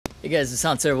Hey guys, it's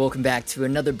Hunter. Welcome back to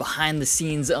another behind the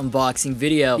scenes unboxing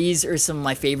video. These are some of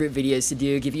my favorite videos to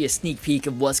do, give you a sneak peek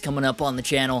of what's coming up on the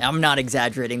channel. I'm not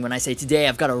exaggerating when I say today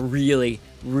I've got a really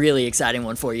exciting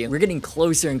one for you. We're getting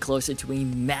closer and closer to a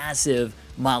massive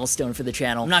milestone for the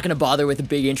channel. I'm not gonna bother with a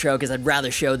big intro because I'd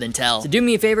rather show than tell. So do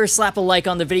me a favor, slap a like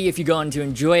on the video if you're going to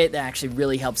enjoy it. That actually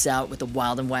really helps out with the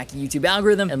wild and wacky YouTube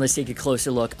algorithm. And let's take a closer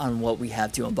look on what we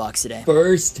have to unbox today.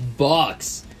 First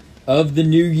box of the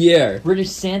new year.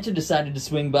 British Santa decided to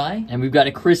swing by, and we've got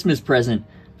a Christmas present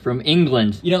from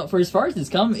England. You know, for as far as it's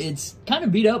come, it's kind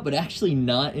of beat up, but actually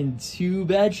not in too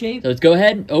bad shape. So let's go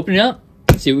ahead, open it up,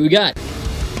 see what we got.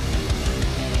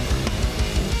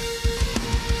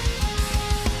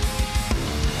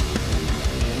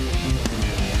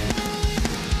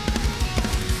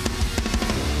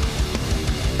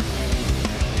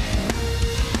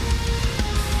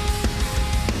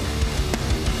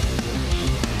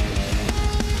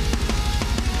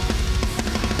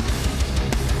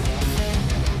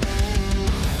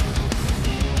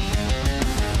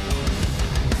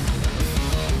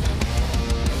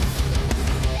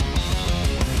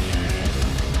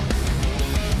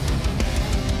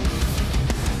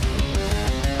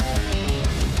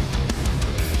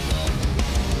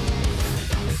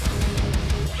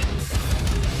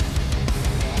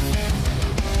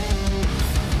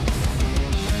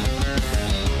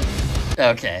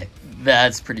 Okay,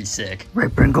 that's pretty sick.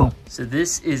 Right, Pringle. So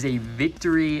this is a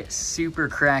Victory Super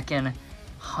Kraken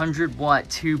 100-watt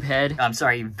tube head. I'm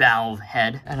sorry, valve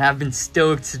head. And I've been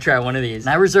stoked to try one of these.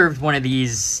 And I reserved one of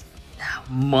these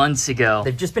months ago.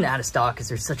 They've just been out of stock because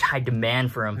there's such high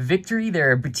demand for them. Victory,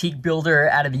 they're a boutique builder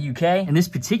out of the UK. And this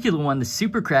particular one, the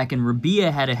Super Kraken,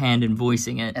 Rabia had a hand in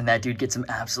voicing it. And that dude gets some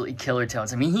absolutely killer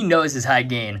tones. I mean, he knows his high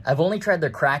gain. I've only tried their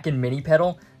Kraken mini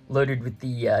pedal, loaded with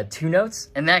the 2 notes,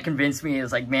 and that convinced me. It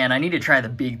was like, man, I need to try the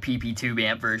big PP tube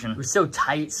amp version. It was so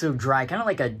tight, so dry, kind of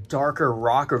like a darker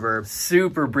rock reverb,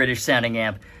 super British sounding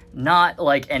amp, not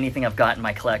like anything I've got in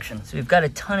my collection. So we've got a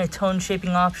ton of tone shaping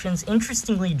options.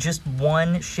 Interestingly, just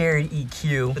one shared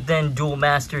EQ, but then dual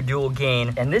master, dual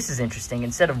gain. And this is interesting,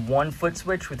 instead of 1 foot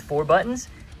switch with 4 buttons,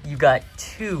 you got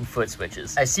 2 foot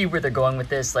switches. I see where they're going with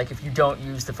this. Like, if you don't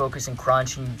use the focus and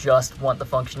crunch and you just want the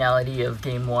functionality of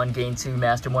gain 1, gain 2,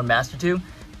 master 1, master 2,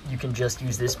 you can just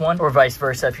use this one. Or vice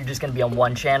versa, if you're just gonna be on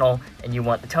one channel and you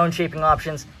want the tone shaping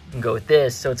options, you can go with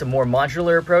this. So it's a more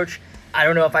modular approach. I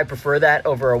don't know if I prefer that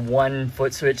over a 1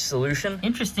 foot switch solution.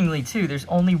 Interestingly too, there's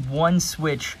only 1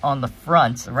 switch on the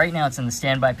front. So right now it's in the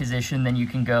standby position, then you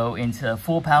can go into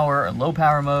full power or low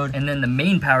power mode, and then the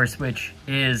main power switch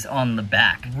is on the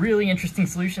back. Really interesting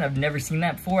solution. I've never seen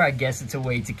that before. I guess it's a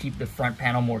way to keep the front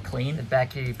panel more clean. The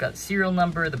back here, you've got the serial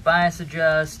number, the bias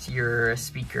adjust, your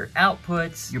speaker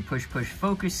outputs, your push-push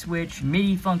focus switch,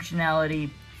 MIDI functionality,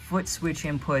 foot switch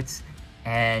inputs,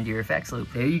 and your effects loop.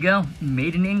 There you go,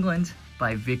 made in England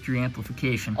by Victory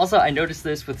Amplification. Also, I noticed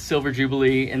this with Silver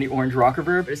Jubilee and the orange rock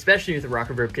reverb, especially with the rock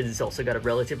reverb because it's also got a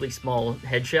relatively small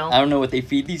head shell. I don't know what they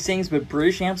feed these things, but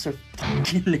British amps are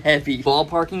fucking heavy.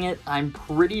 Ballparking it, I'm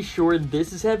pretty sure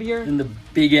this is heavier than the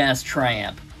big ass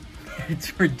Triamp.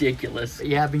 It's ridiculous.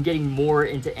 Yeah, I've been getting more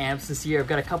into amps this year. I've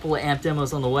got a couple of amp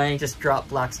demos on the way. Just dropped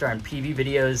Blackstar and PV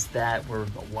videos that were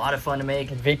a lot of fun to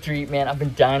make. And Victory, man, I've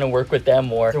been dying to work with them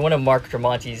more. They're one of Mark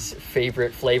Tremonti's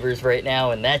favorite flavors right now,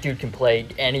 and that dude can play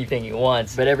anything he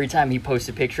wants. But every time he posts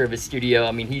a picture of his studio,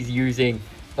 I mean, he's using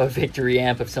a Victory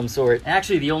amp of some sort.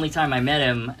 Actually, the only time I met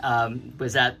him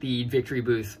was at the Victory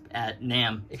booth at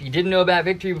NAMM. If you didn't know about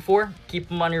Victory before, keep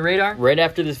them on your radar. Right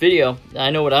after this video, I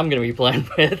know what I'm gonna be playing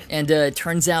with. And it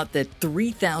turns out that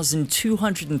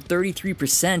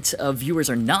 3,233% of viewers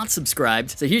are not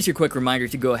subscribed. So here's your quick reminder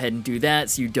to go ahead and do that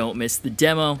so you don't miss the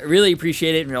demo. I really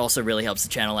appreciate it, and it also really helps the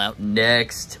channel out.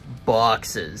 Next,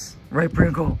 boxes. Right,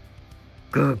 Pringle?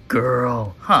 Good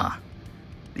girl. Huh.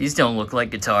 These don't look like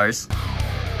guitars.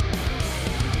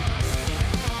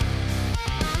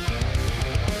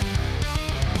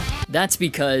 That's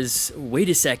because, wait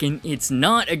a second, it's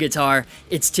not a guitar,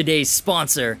 it's today's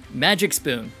sponsor, Magic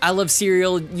Spoon. I love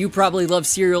cereal, you probably love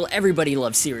cereal, everybody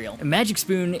loves cereal. And Magic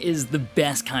Spoon is the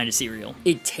best kind of cereal.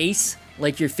 It tastes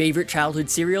like your favorite childhood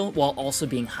cereal while also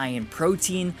being high in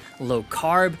protein, low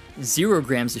carb, 0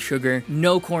 grams of sugar,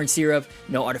 no corn syrup,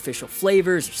 no artificial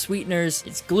flavors or sweeteners.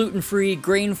 It's gluten-free,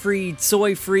 grain-free,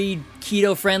 soy-free,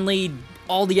 keto-friendly,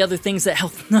 all the other things that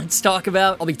health nuts talk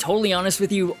about. I'll be totally honest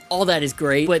with you, all that is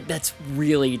great, but that's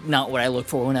really not what I look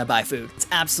for when I buy food. It's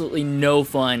absolutely no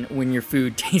fun when your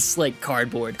food tastes like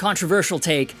cardboard. Controversial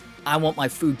take, I want my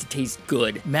food to taste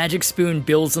good. Magic Spoon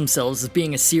bills themselves as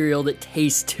being a cereal that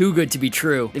tastes too good to be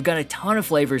true. They've got a ton of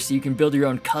flavors so you can build your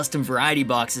own custom variety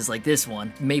boxes like this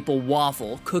one. Maple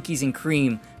waffle, cookies and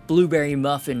cream, blueberry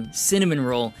muffin, cinnamon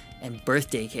roll, and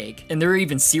birthday cake. And there are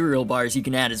even cereal bars you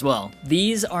can add as well.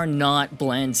 These are not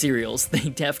bland cereals. They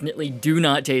definitely do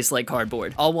not taste like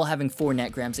cardboard. All while having 4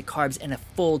 net grams of carbs and a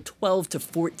full 12 to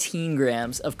 14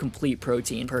 grams of complete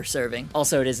protein per serving.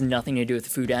 Also, it has nothing to do with the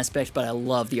food aspect, but I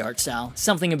love the art style.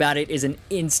 Something about it is an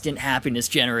instant happiness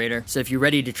generator. So if you're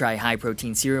ready to try high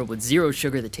protein cereal with 0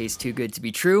 sugar that tastes too good to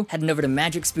be true, head on over to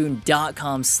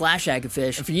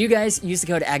magicspoon.com/Agufish. And for you guys, use the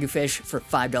code Agufish for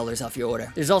 $5 off your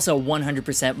order. There's also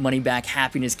 100% money back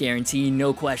happiness guarantee,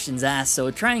 no questions asked, so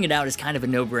trying it out is kind of a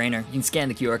no-brainer. You can scan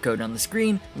the QR code on the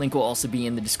screen, link will also be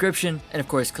in the description, and of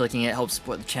course clicking it helps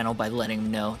support the channel by letting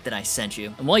them know that I sent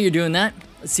you. And while you're doing that,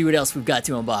 let's see what else we've got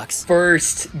to unbox.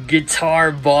 First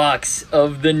guitar box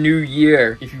of the new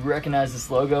year. If you recognize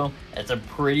this logo, that's a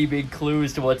pretty big clue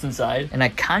as to what's inside. And I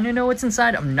kind of know what's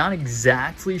inside. I'm not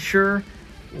exactly sure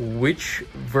which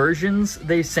versions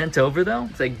they sent over though.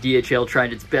 It's like DHL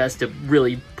tried its best to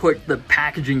really put the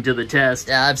packaging to the test.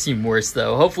 Yeah, I've seen worse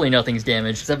though. Hopefully nothing's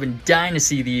damaged. I've been dying to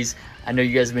see these. I know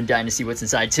you guys have been dying to see what's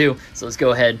inside too. So let's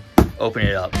go ahead, open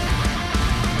it up.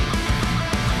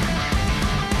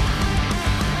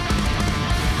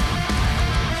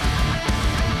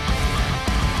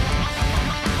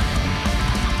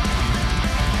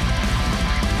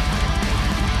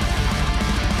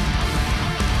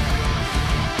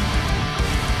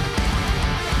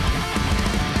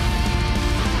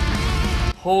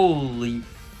 Holy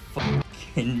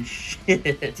fucking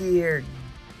shit. Dear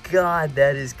God,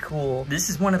 that is cool.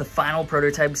 This is one of the final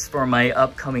prototypes for my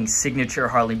upcoming signature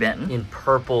Harley Benton in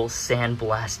purple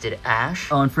sandblasted ash.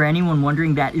 Oh, and for anyone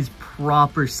wondering, that is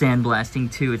proper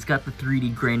sandblasting too. It's got the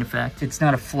 3D grain effect. It's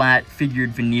not a flat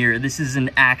figured veneer. This is an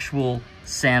actual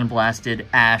sandblasted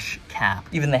ash cap.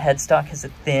 Even the headstock has a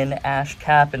thin ash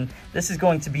cap, and this is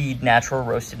going to be natural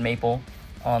roasted maple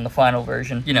on the final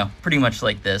version. You know, pretty much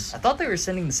like this. I thought they were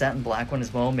sending the satin black one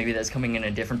as well. Maybe that's coming in a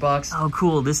different box. Oh,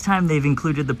 cool. This time they've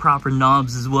included the proper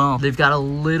knobs as well. They've got a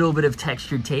little bit of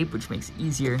textured tape, which makes it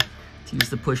easier to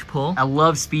use the push-pull. I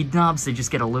love speed knobs. They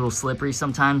just get a little slippery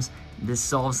sometimes. This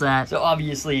solves that. So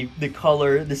obviously the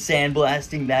color, the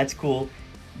sandblasting, that's cool.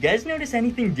 You guys notice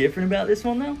anything different about this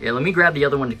one though? Yeah, let me grab the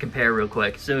other one to compare real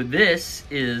quick. So this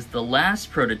is the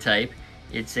last prototype.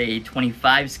 It's a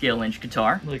 25 scale inch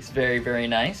guitar. Looks very, very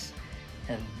nice.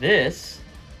 And this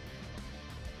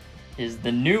is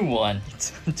the new one.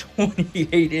 It's a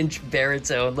 28 inch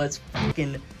baritone. Let's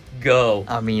fucking go.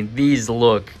 I mean, these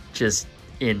look just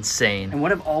insane. And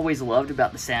what I've always loved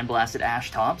about the sandblasted ash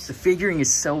tops, the figuring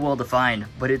is so well defined,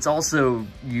 but it's also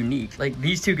unique. Like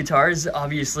these two guitars,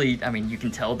 obviously, I mean, you can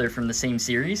tell they're from the same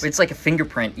series, but it's like a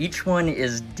fingerprint. Each one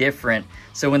is different.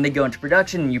 So when they go into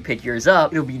production and you pick yours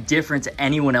up, it'll be different to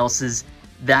anyone else's.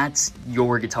 That's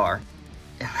your guitar.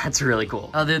 And that's really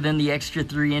cool. Other than the extra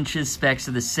 3 inches, specs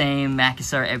are the same.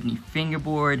 Macassar ebony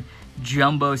fingerboard,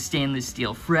 jumbo stainless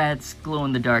steel frets,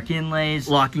 glow-in-the-dark inlays,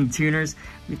 locking tuners.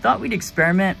 We thought we'd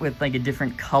experiment with like a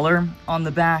different color on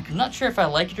the back. I'm not sure if I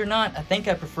like it or not. I think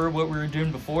I prefer what we were doing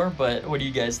before, but what do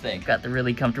you guys think? Got the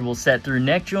really comfortable set-through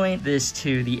neck joint. This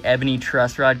to the ebony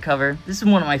truss rod cover. This is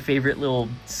one of my favorite little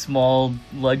small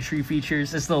luxury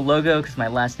features. This little logo, because my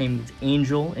last name is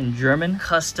Angel in German.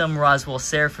 Custom Roswell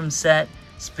Seraphim set,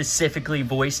 specifically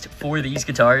voiced for these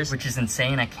guitars, which is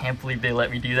insane. I can't believe they let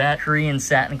me do that. Korean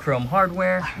satin chrome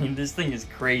hardware. I mean, this thing is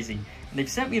crazy. And they've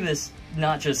sent me this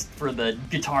not just for the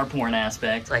guitar porn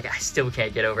aspect. Like, I still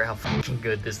can't get over how fucking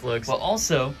good this looks, but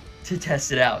also to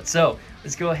test it out. So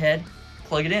let's go ahead,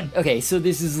 plug it in. Okay, so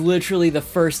this is literally the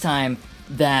first time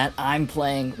that I'm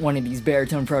playing one of these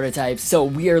baritone prototypes, so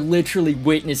we are literally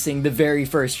witnessing the very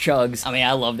first chugs. I mean,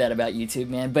 I love that about YouTube,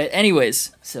 man. But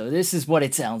anyways, so this is what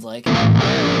it sounds like.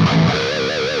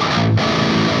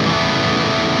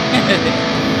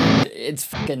 It's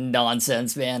fucking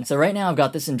nonsense, man. So right now I've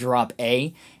got this in drop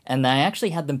A, and I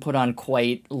actually had them put on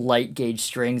quite light gauge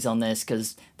strings on this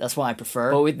because that's what I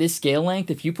prefer. But with this scale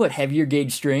length, if you put heavier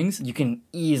gauge strings, you can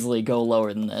easily go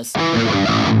lower than this.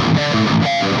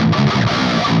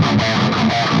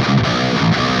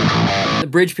 The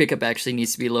bridge pickup actually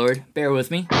needs to be lowered. Bear with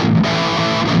me.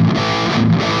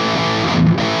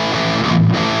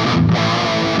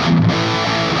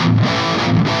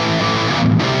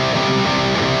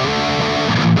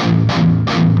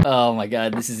 Oh my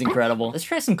god, this is incredible. Let's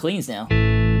try some cleans now.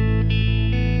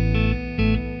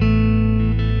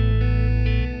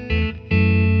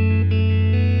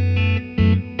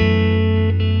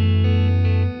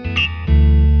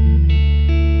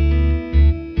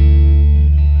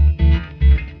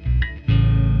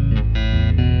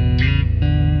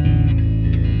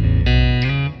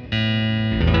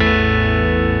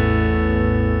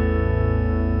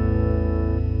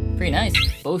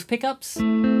 both pickups.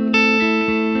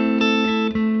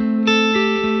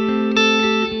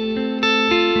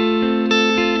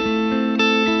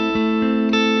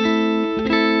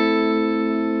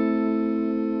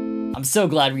 I'm so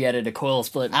glad we added a coil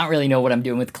split. I don't really know what I'm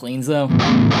doing with cleans though.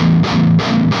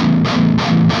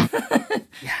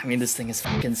 Yeah, I mean, this thing is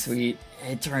fucking sweet.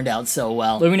 It turned out so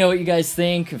well. Let me know what you guys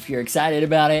think. If you're excited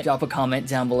about it, drop a comment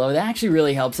down below. That actually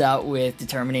really helps out with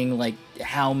determining like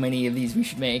how many of these we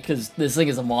should make, because this thing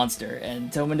is a monster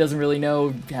and Toman doesn't really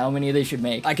know how many they should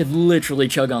make. I could literally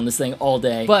chug on this thing all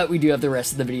day, but we do have the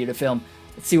rest of the video to film.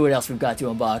 Let's see what else we've got to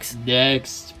unbox.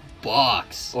 Next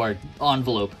box, or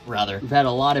envelope rather. We've had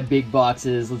a lot of big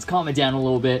boxes. Let's calm it down a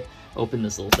little bit. Open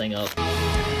this little thing up.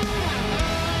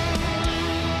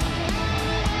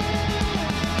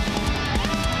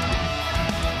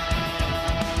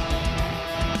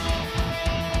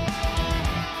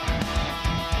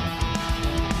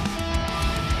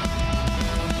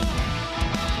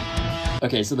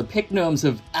 Okay, so the pick gnomes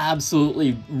have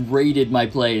absolutely raided my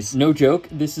place. No joke,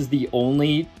 this is the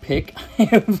only pick I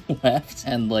have left.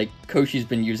 And like, Koshi's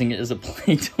been using it as a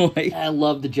play toy. I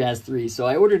love the Jazz 3, so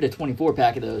I ordered a 24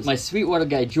 pack of those. My Sweetwater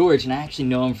guy, George, and I actually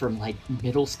know him from like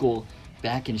middle school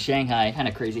back in Shanghai. Kind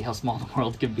of crazy how small the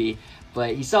world could be.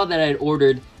 But he saw that I had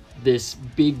ordered this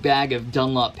big bag of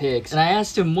Dunlop picks, and I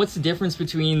asked him what's the difference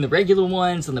between the regular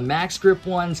ones and the max grip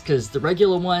ones, because the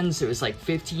regular ones, it was like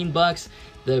 15 bucks.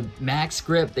 The max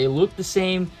grip, they look the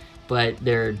same, but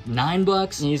they're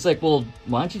 $9. And he's like, well,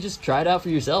 why don't you just try it out for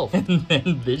yourself? And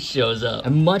then this shows up. I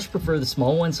much prefer the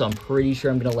small ones, so I'm pretty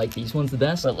sure I'm gonna like these ones the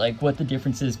best. But like, what the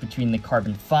difference is between the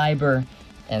carbon fiber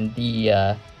and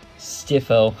the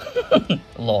Stiffo,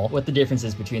 lol. What the difference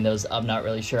is between those, I'm not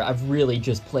really sure. I've really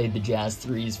just played the Jazz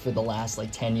 3s for the last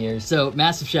like 10 years. So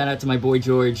massive shout out to my boy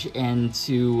George and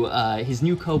to his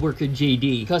new coworker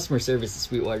JD. Customer service at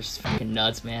Sweetwater is fucking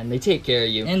nuts, man. They take care of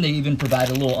you. And they even provide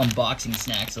a little unboxing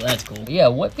snack, so that's cool. But yeah,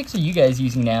 what picks are you guys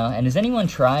using now? And has anyone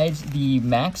tried the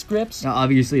max grips? Now,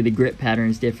 obviously the grip pattern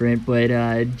is different, but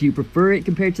do you prefer it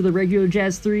compared to the regular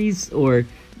Jazz 3s? Or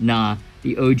nah,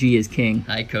 the OG is king.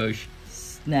 Hi, Kosh.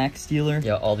 Snack stealer.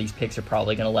 Yeah, all these picks are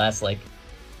probably gonna last like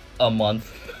a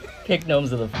month. Pick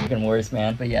gnomes are the fucking worst,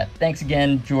 man. But yeah, thanks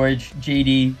again, George,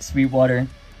 JD, Sweetwater.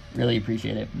 Really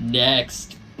appreciate it.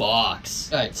 Next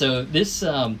box. All right, so this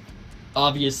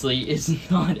obviously is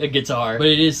not a guitar, but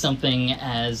it is something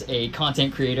as a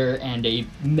content creator and a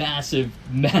massive,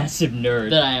 massive nerd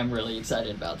that I am really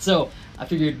excited about. So I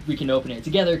figured we can open it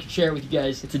together, can share it with you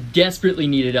guys. It's a desperately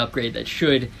needed upgrade that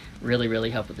should really,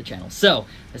 really help with the channel. So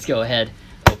let's go ahead,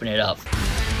 open it up.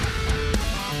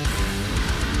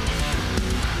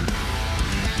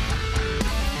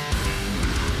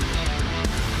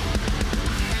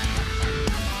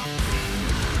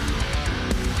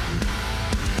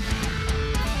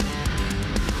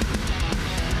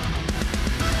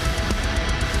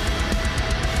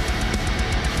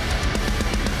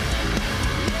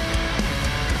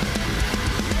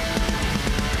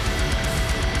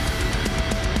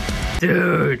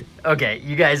 Dude, okay,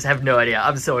 you guys have no idea.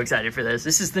 I'm so excited for this.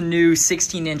 This is the new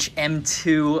 16-inch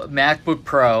M2 MacBook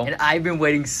Pro, and I've been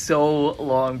waiting so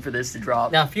long for this to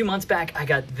drop. Now, a few months back, I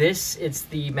got this. It's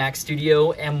the Mac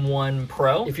Studio M1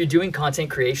 Pro. If you're doing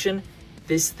content creation,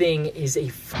 this thing is a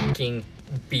fucking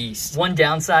beast. One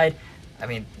downside, I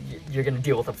mean, you're gonna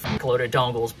deal with a fuckload of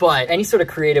dongles, but any sort of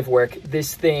creative work,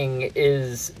 this thing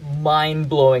is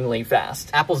mind-blowingly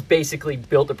fast. Apple's basically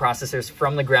built the processors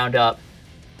from the ground up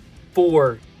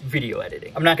for video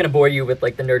editing. I'm not gonna bore you with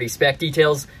like the nerdy spec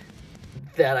details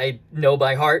that I know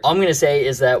by heart. All I'm gonna say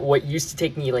is that what used to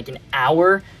take me like an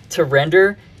hour to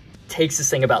render takes this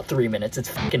thing about 3 minutes. It's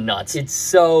fucking nuts. It's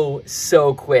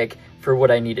so quick for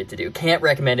what I need it to do. Can't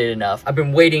recommend it enough. I've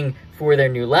been waiting for their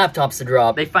new laptops to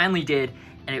drop. They finally did,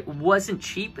 and it wasn't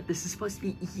cheap, but this is supposed to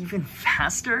be even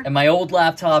faster. And my old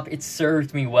laptop, it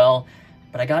served me well,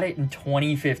 but I got it in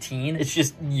 2015. It's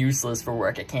just useless for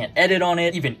work. I can't edit on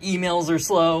it. Even emails are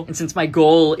slow. And since my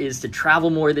goal is to travel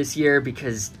more this year,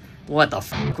 because what the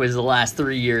fuck was the last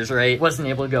 3 years, right? Wasn't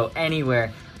able to go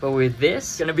anywhere. But with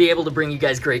this, gonna be able to bring you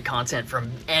guys great content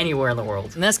from anywhere in the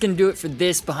world. And that's gonna do it for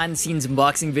this behind the scenes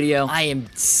unboxing video. I am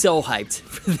so hyped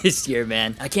for this year,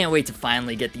 man. I can't wait to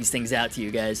finally get these things out to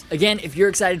you guys. Again, if you're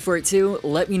excited for it too,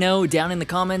 let me know down in the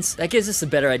comments. That gives us a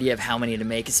better idea of how many to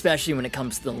make, especially when it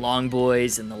comes to the long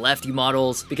boys and the lefty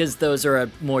models, because those are a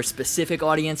more specific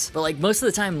audience. But like most of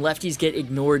the time, lefties get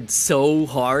ignored so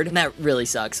hard, and that really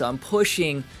sucks. So I'm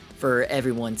pushing for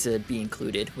everyone to be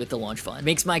included with the launch fund. It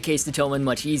makes my case to Toman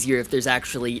much easier if there's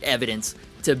actually evidence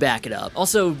to back it up.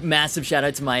 Also, massive shout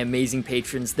out to my amazing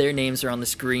patrons. Their names are on the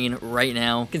screen right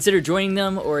now. Consider joining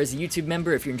them or as a YouTube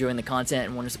member if you're enjoying the content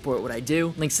and want to support what I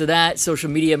do. Links to that,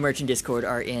 social media, merch, and Discord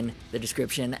are in the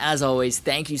description. As always,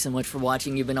 thank you so much for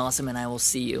watching. You've been awesome, and I will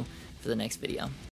see you for the next video.